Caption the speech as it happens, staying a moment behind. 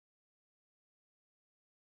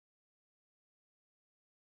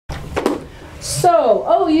So,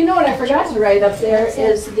 oh, you know what I forgot to write up there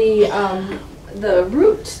is the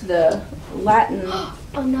root, the Latin.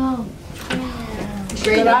 Oh no.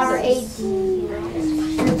 Grade GRAD.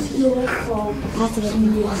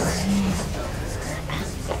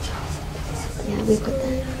 Yeah, we put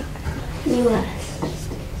that. US.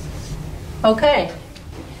 Okay.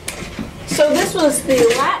 So this was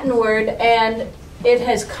the Latin word, and it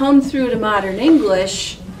has come through to modern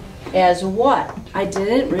English as what? I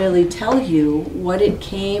didn't really tell you what it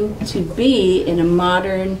came to be in a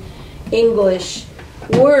modern English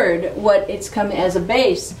word, what it's come as a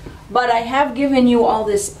base. But I have given you all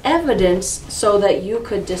this evidence so that you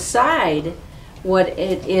could decide what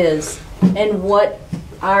it is and what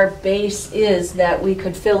our base is that we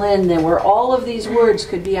could fill in there, where all of these words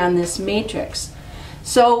could be on this matrix.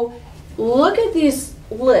 So look at this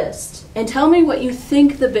list and tell me what you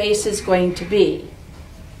think the base is going to be.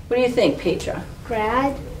 What do you think, Petra?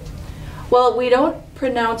 Grad. Well, we don't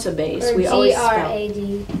pronounce a base. Or we always spell.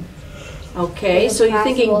 GRAD. Okay, With a so you're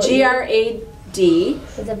thinking possible GRAD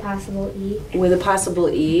With a possible E. with a possible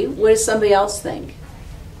E. What does somebody else think?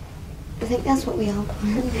 I think that's what we all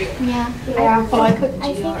put. Yeah.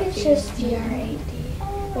 I think it's just GRAD.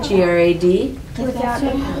 GRAD?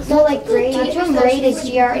 So like grade, grade is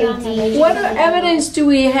GRAD. What evidence do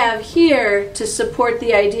we have here to support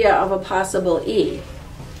the idea of a possible E?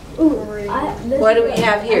 What do we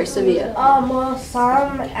have here, Sevilla? Well,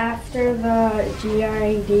 some after the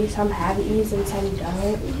GRAD, some have E's and some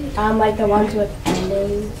don't. Like the ones with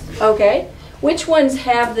endings. Okay. Which ones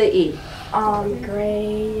have the E?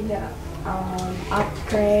 Grade,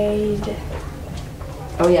 upgrade,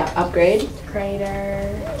 Oh yeah, upgrade.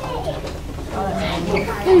 grader.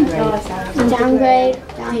 Downgrade,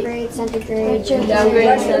 centigrade,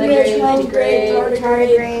 Downgrade, centigrade, degrade,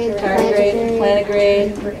 tardigrade, tardigrade,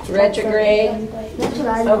 plantigrade, retrograde. That's what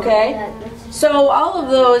I know. Okay. So all of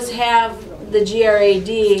those have the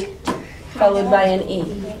GRAD followed by an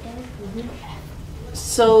E.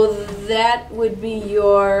 So that would be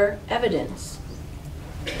your evidence.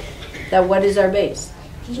 That what is our base?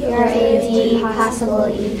 GRAD, possible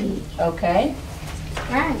E. Okay.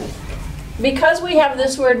 Because we have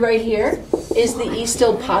this word right here, is the E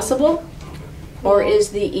still possible? Or is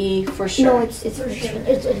the E for sure? No, it's for sure.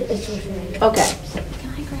 It's for sure. Okay. Can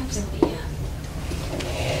I grab Sophia?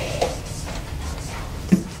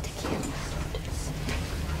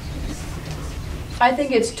 I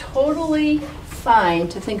think it's totally fine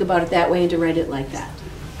to think about it that way and to write it like that.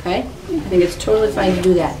 Okay? I think it's totally fine to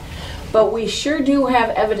do that. But we sure do have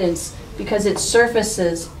evidence, because it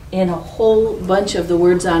surfaces in a whole bunch of the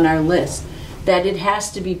words on our list, that it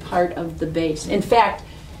has to be part of the base. In fact,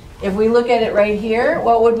 if we look at it right here,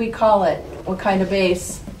 what would we call it? What kind of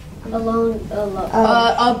base? Free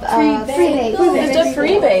base. It's a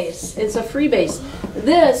free base. It's a free base.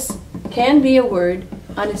 This can be a word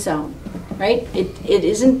on its own, right? It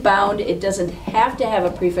isn't bound. It doesn't have to have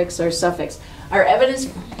a prefix or suffix. Our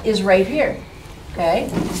evidence is right here,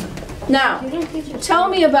 okay? Now, tell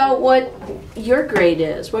me about what your grade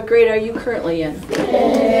is. What grade are you currently in?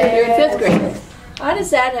 You're in 5th grade. How does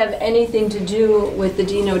that have anything to do with the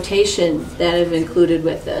denotation that I've included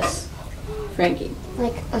with this? Frankie?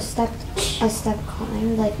 Like a step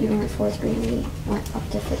climb, like you were in 4th grade and we went up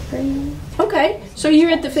to 5th grade. Okay, so you're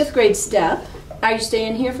at the 5th grade step. Are you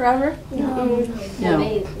staying here forever? No.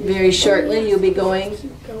 No. Very shortly you'll be going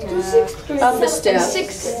up a step.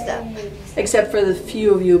 6th step. Except for the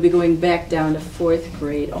few of you will be going back down to 4th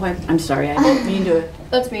grade. Oh, I'm sorry, I didn't mean to.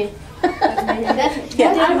 That's me. I'm not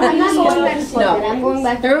going back to 4th No. grade. I'm going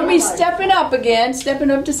back to There will be stepping up again, stepping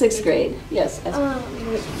up to 6th grade. Yes.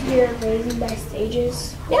 You're rating by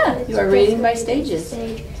stages. Yeah, you are rating by stages.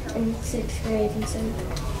 Stage in 6th grade and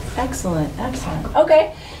 7th. Excellent, excellent.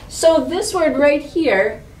 Okay, so this word right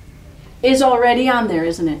here is already on there,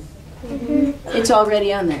 isn't it? It's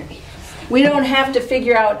already on there. We don't have to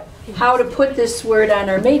figure out how to put this word on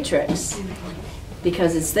our matrix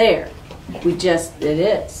because it's there. It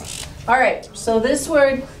is. All right, so this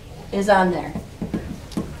word is on there.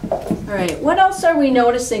 All right, what else are we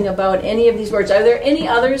noticing about any of these words? Are there any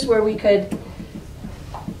others where we could...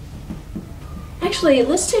 Actually,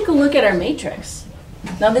 let's take a look at our matrix.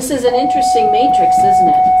 Now this is an interesting matrix, isn't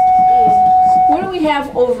it? What do we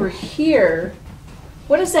have over here?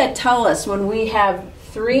 What does that tell us when we have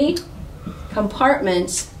 3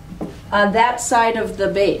 compartments on that side of the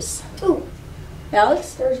base? Ooh.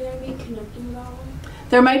 Alex? There's going to be a connecting vowel.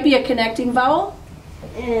 There might be a connecting vowel?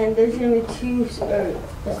 And there's going to be 2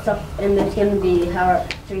 stuff, and there's going to be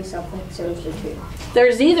 3 suffixes or 2.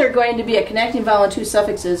 There's either going to be a connecting vowel and 2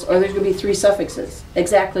 suffixes, or there's going to be 3 suffixes.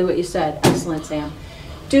 Exactly what you said. Excellent, Sam.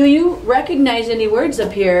 Do you recognize any words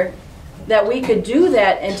up here that we could do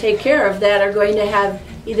that and take care of that are going to have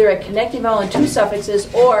either a connecting vowel and 2 suffixes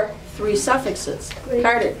or 3 suffixes?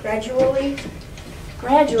 Carter. Gradually.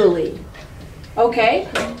 Gradually. Okay.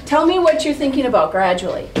 Tell me what you're thinking about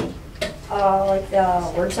gradually. Like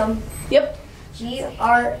the word sum. Yep.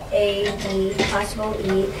 GRAD possible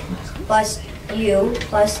E plus U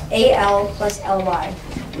plus AL plus LY.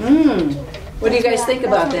 What do you guys think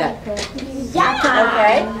about that?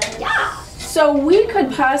 Okay. So we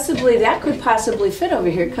could possibly, that could possibly fit over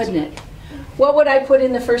here, couldn't it? What would I put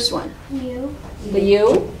in the first one? U. The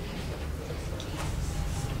U.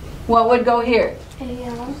 What would go here?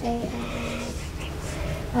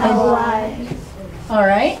 L-Y. All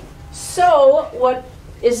right. So what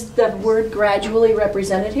is the word gradually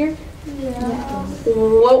represented here?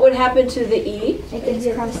 What would happen to the E? It gets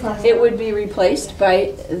crossed out. It would be replaced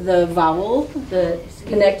by the vowel, the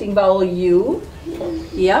connecting vowel U.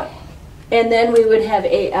 Yep. And then we would have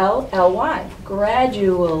A-L-L-Y,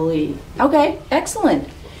 gradually. Okay, excellent.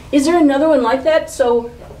 Is there another one like that? So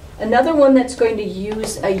another one that's going to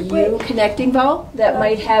use a U connecting vowel that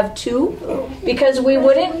might have 2? Because we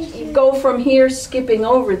wouldn't go from here skipping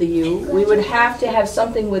over the U. We would have to have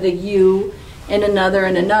something with a U and another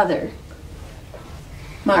and another.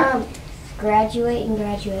 Mark. Graduate and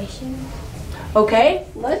graduation. Okay,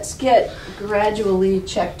 let's get gradually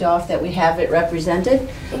checked off that we have it represented.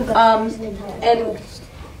 And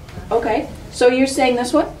okay, so you're saying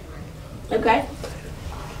this one? Okay.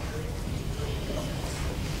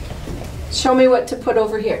 Show me what to put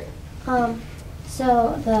over here.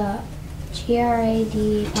 So the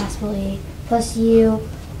GRAD possible E plus U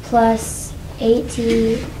plus AT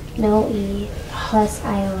no E plus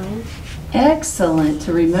ION. Excellent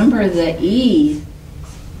to remember the E.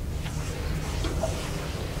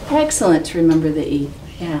 Excellent to remember the E.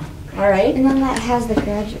 Yeah. All right. And then that has the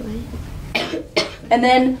graduate. And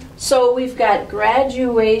then, so we've got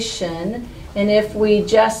graduation, and if we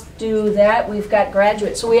just do that, we've got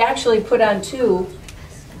graduate. So we actually put on 2.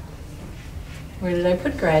 Where did I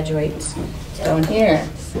put graduates? Down here.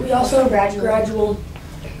 We also have gradual.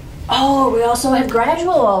 Oh, we also have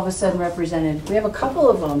gradual all of a sudden represented. We have a couple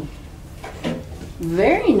of them.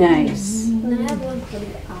 Very nice. And I have one for the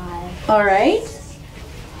I. All right.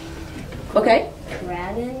 Okay.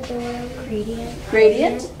 Gradient or gradient?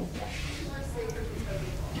 Gradient.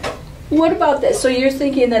 What about this? So you're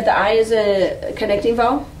thinking that the I is a connecting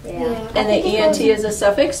vowel? Yeah. And the ENT is a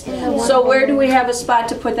suffix? So where do we have a spot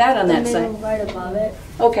to put that on that side? Right above it.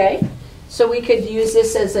 Okay. So we could use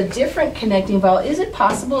this as a different connecting vowel. Is it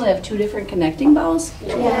possible to have 2 different connecting vowels?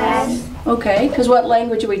 Yes. Okay, because what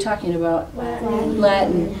language are we talking about?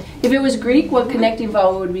 Latin. If it was Greek, what connecting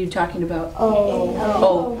vowel would we be talking about? Oh.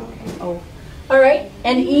 Oh. All right,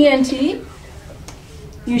 and ENT?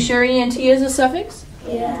 You sure ENT is a suffix?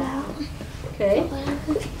 Yeah. Okay.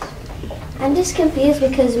 I'm just confused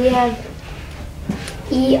because we have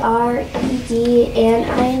ER, ED, and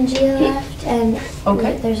ING left, and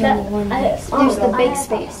Okay. there's only one. There's the big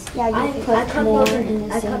space. Yeah, you put more in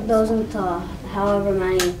the I cut same. those into however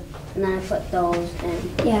many, and then I put those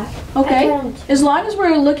in. Yeah. Okay. I put 'em As long as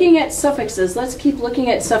we're looking at suffixes, let's keep looking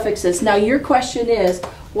at suffixes. Now your question is,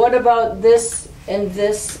 what about this and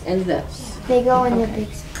this and this? They go in the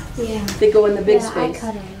big space. Yeah. They go in the big Yeah, I space.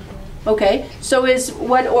 cut them. Okay, so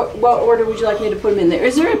what order would you like me to put them in there?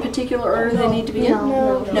 Is there a particular order they need to be in?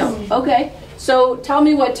 No. No. Okay, so tell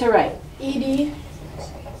me what to write. ED.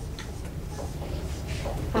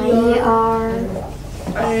 ER.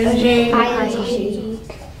 ING. ING.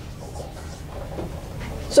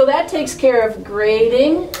 So that takes care of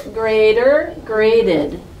grading, grader,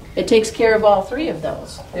 graded. It takes care of all 3 of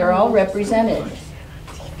those. They're all represented.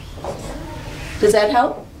 Does that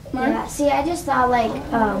help, Mark? Yeah. See, I just thought like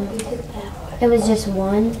it was just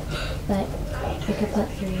one, but I could put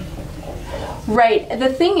 3. Right. The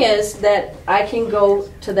thing is that I can go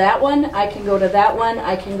to that one, I can go to that one,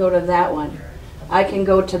 I can go to that one. I can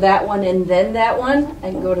go to that one and then that one.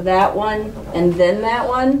 I can go to that one and then that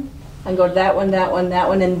one. I can go to that one, that one, that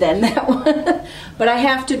one, and then that one. But I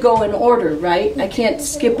have to go in order, right? I can't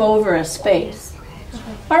skip over a space.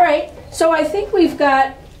 All right. So I think we've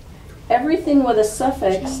got everything with a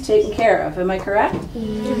suffix taken care of. Am I correct?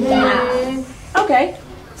 Yeah. Okay.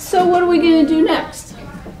 So what are we going to do next?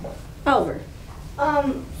 Oliver.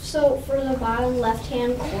 So for the bottom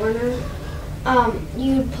left-hand corner,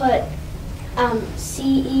 you'd put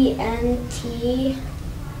CENT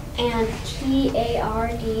and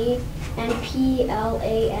TARD and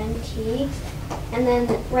PLANT, and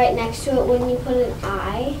then right next to it, when you put an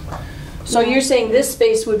I. So you're saying this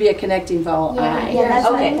space would be a connecting vowel I. Yeah, that's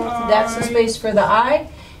okay, right. that's the space for the I.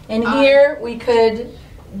 And here we could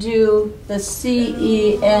do the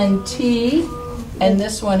C-E-N-T, and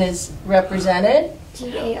this one is represented.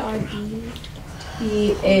 T-A-R-D.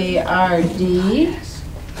 P-A-R-D,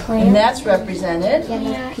 Plant. and that's represented. Yeah,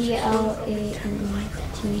 that's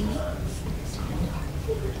P-L-A-N-T.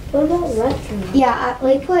 What about retro? Yeah,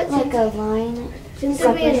 we put like a line Shouldn't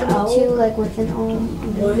there be an separate O? two, like with an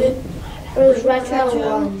O. Or is retro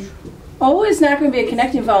one? O is not going to be a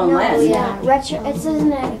connecting vowel in Latin. Yeah, retro. It's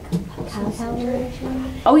isn't it a compound word or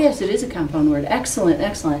something? Oh yes, it is a compound word. Excellent,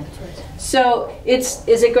 excellent. So is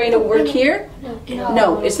it going to work here?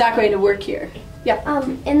 No, it's not going to work here.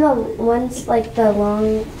 In the ones like the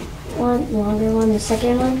longer one, the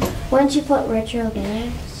second one. Why don't you put retro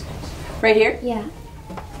there? Right here? Yeah,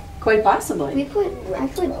 Quite possibly. I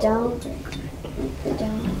put down.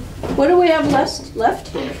 What do we have left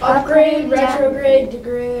here? Upgrade, Upgrade, retrograde,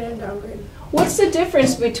 degrade, and downgrade. What's the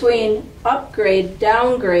difference between upgrade,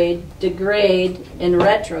 downgrade, degrade, and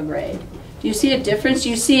retrograde? Do you see a difference? Do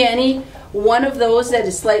you see any one of those that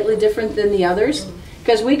is slightly different than the others?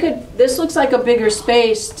 Because this looks like a bigger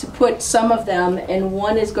space to put some of them, and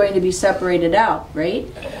one is going to be separated out, right?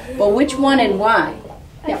 But which one and why?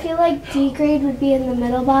 I feel like degrade would be in the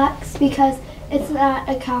middle box because it's not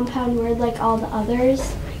a compound word like all the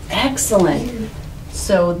others. Excellent.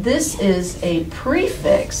 So this is a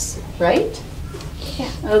prefix, right?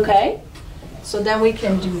 Yeah. Okay. So then we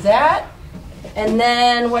can do that. And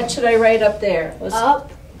then what should I write up there?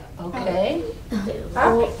 Up, Okay.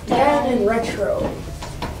 up, down, and retro.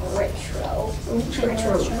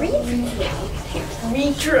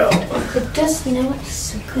 It does know it's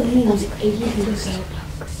so good.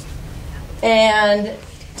 And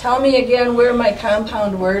tell me again where my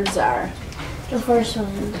compound words are. The first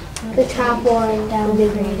one, the top one,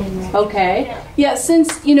 downgrade and retro. Okay. Yeah,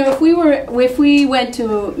 since if we went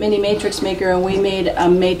to Mini Matrix Maker and we made a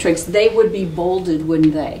matrix, they would be bolded,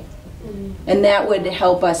 wouldn't they? And that would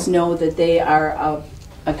help us know that they are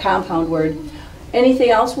a compound word. Anything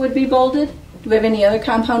else would be bolded? Do we have any other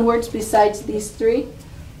compound words besides these three?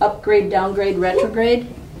 Upgrade, downgrade, retrograde,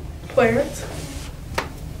 Plants.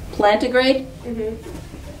 plantigrade?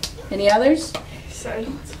 Any others? Scent.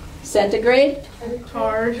 Centigrade?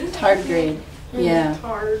 Tard. Tardigrade. Yeah.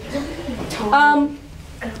 Tard.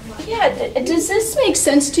 Does this make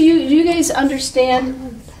sense to you? Do you guys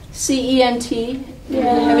understand CENT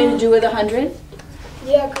having to do with 100?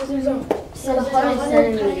 Yeah, because there's a So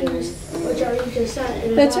 100 centimeters. which are each a cent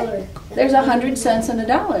and a That's dollar. right. There's 100 cents and a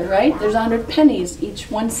dollar, right? There's 100 pennies, each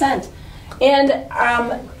 1 cent. And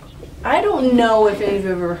I don't know if you've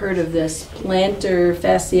ever heard of this, plantar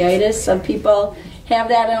fasciitis. Some people have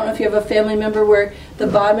that. I don't know if you have a family member where the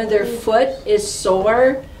bottom of their foot is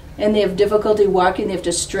sore and they have difficulty walking. They have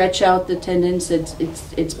to stretch out the tendons.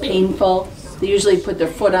 It's painful. They usually put their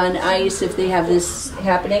foot on ice if they have this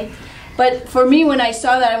happening. But for me, when I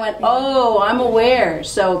saw that, I went, oh, I'm aware.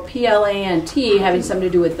 So P-L-A-N-T, having something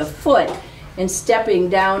to do with the foot, and stepping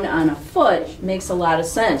down on a foot makes a lot of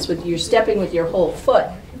sense. You're stepping with your whole foot.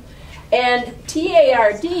 And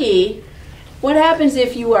T-A-R-D, what happens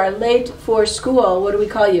if you are late for school? What do we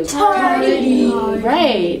call you? Tardy.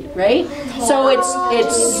 Right. So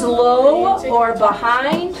it's slow or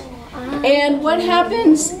behind. And what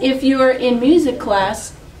happens if you're in music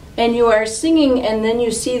class and you are singing and then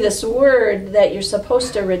you see this word that you're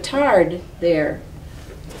supposed to retard there?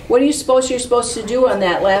 What are you're supposed to do on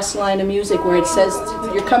that last line of music where it says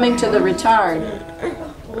you're coming to the retard?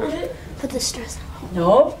 Put the stress on.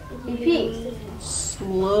 Nope. Repeat.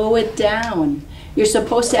 Slow it down. You're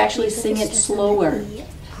supposed to actually sing it slower,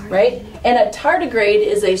 right? And a tardigrade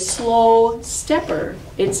is a slow stepper.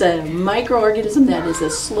 It's a microorganism that is a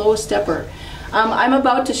slow stepper. I'm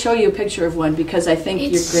about to show you a picture of one because I think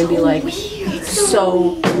you're going to be like,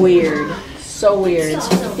 so weird. So weird.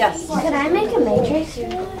 Yes. Could I make a matrix?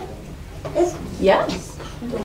 Yes.